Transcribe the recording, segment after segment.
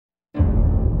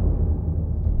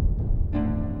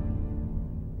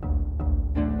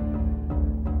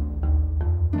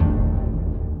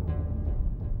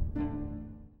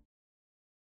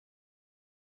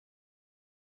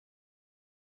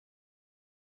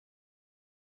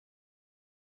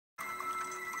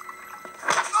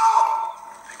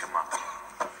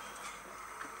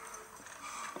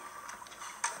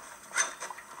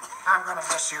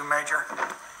gonna miss you, Major.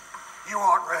 You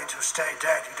aren't ready to stay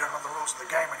dead. You don't know the rules of the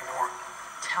game anymore.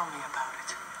 Tell me about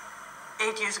it.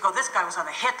 8 years ago, this guy was on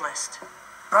the hit list.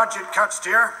 Budget cuts,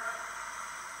 dear.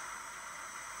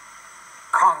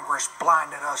 Congress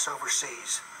blinded us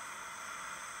overseas.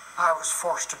 I was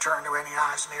forced to turn to any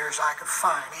eyes and ears I could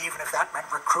find, even if that meant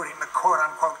recruiting the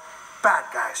quote-unquote bad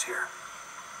guys here.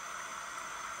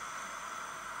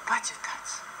 Budget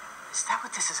cuts? Is that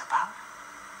what this is about?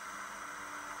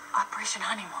 Operation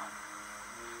Honeymoon.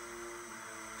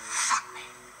 Fuck me.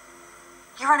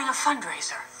 You're running a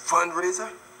fundraiser.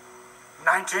 Fundraiser?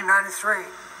 1993.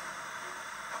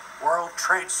 World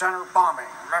Trade Center bombing,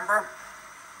 remember?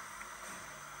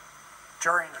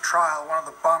 During the trial, one of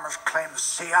the bombers claimed the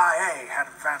CIA had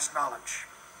advanced knowledge.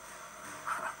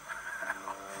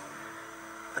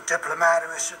 The diplomat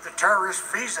who issued the terrorist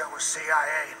visa was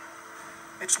CIA.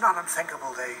 It's not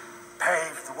unthinkable they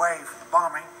paved the way for the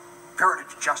bombing, purely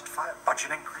to justify a budget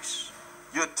increase.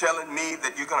 You're telling me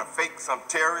that you're gonna fake some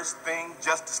terrorist thing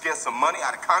just to scare some money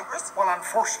out of Congress? Well,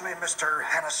 unfortunately, Mr.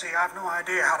 Hennessy, I've no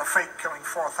idea how to fake killing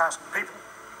 4,000 people.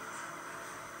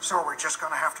 So we're just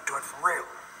gonna have to do it for real.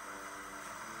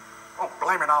 Oh,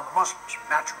 blame it on the Muslims,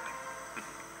 naturally.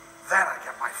 Then I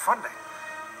get my funding.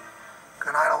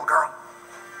 Good night, old girl.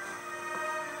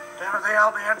 Down to the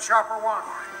LBN Chopper 1.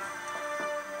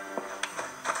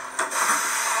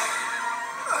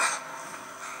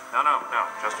 No,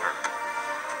 just her.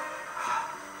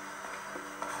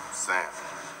 Sam,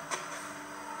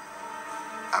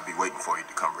 I'll be waiting for you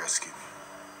to come rescue me.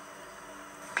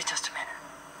 Be just a minute.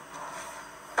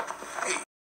 Hey.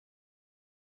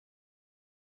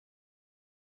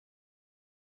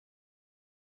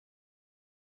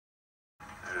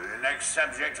 The next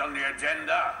subject on the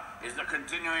agenda is the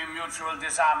continuing mutual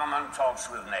disarmament talks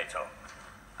with NATO.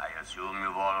 I assume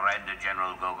you've all read the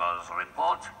General Gogol's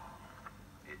report.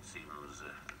 It seems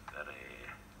very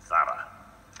thorough.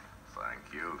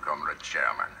 Thank you, Comrade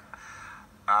Chairman.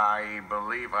 I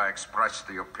believe I expressed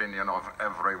the opinion of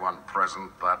everyone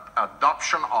present that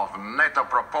adoption of NATO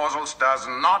proposals does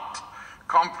not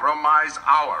compromise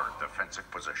our defensive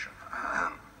position.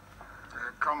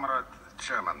 Comrade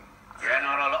Chairman.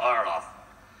 General Orloff.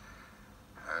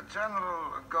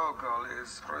 General Gogol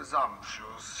is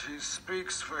presumptuous. He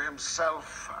speaks for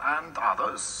himself and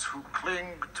others who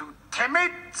cling to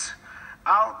timid,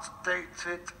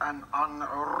 outdated, and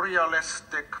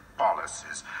unrealistic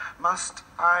policies. Must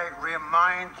I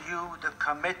remind you, the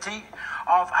committee,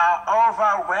 of our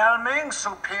overwhelming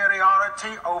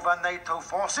superiority over NATO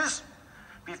forces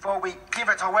before we give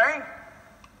it away?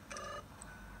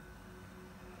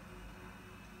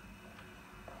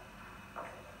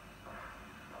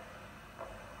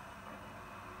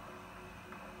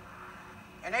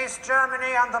 In East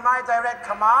Germany, under my direct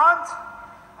command,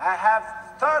 I have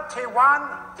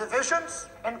 31 divisions,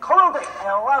 including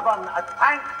 11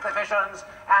 tank divisions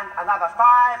and another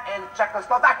 5 in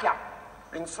Czechoslovakia.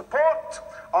 In support,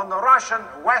 on the Russian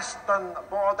western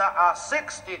border are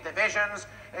 60 divisions,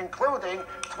 including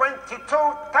 22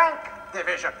 tank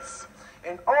divisions.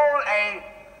 In all, a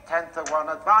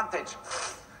 10-to-1 advantage.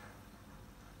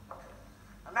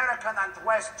 American and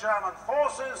West German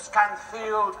forces can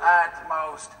field at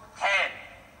most 10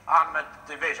 armored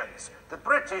divisions. The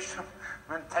British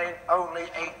maintain only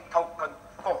a token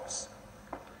force.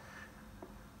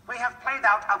 We have played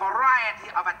out a variety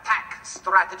of attack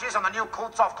strategies on the new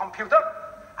Kutzov computer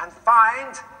and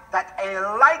find that a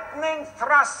lightning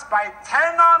thrust by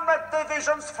 10 armored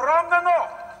divisions from the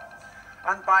north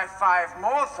and by 5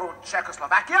 more through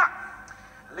Czechoslovakia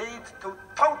lead to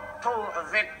total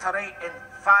victory in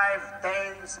 5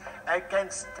 days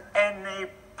against any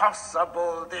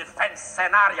possible defense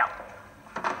scenario.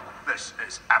 This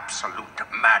is absolute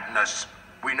madness.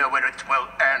 We know where it will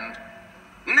end.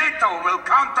 NATO will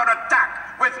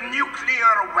counterattack with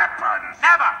nuclear weapons.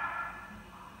 Never!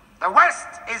 The West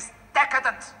is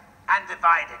decadent and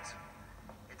divided.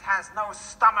 It has no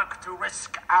stomach to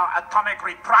risk our atomic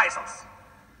reprisals.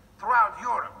 Throughout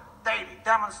Europe, daily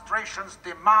demonstrations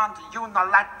demand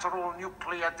unilateral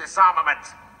nuclear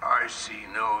disarmament. I see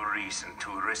no reason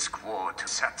to risk war to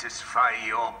satisfy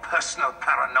your personal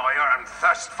paranoia and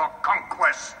thirst for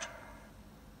conquest.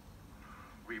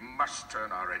 We must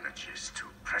turn our energies to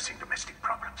pressing domestic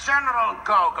problems. General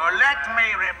Gogol, let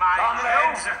me remind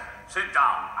Comrades, you... sit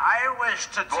down. I wish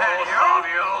to tell Both of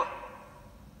you... you.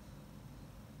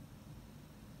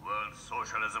 World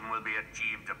socialism will be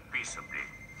achieved peaceably.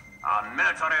 Our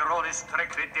military role is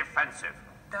strictly defensive.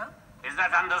 Duh? Is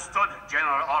that understood,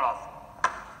 General Orloff?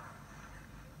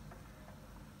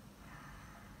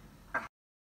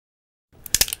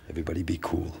 Everybody be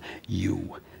cool.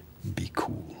 You be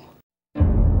cool.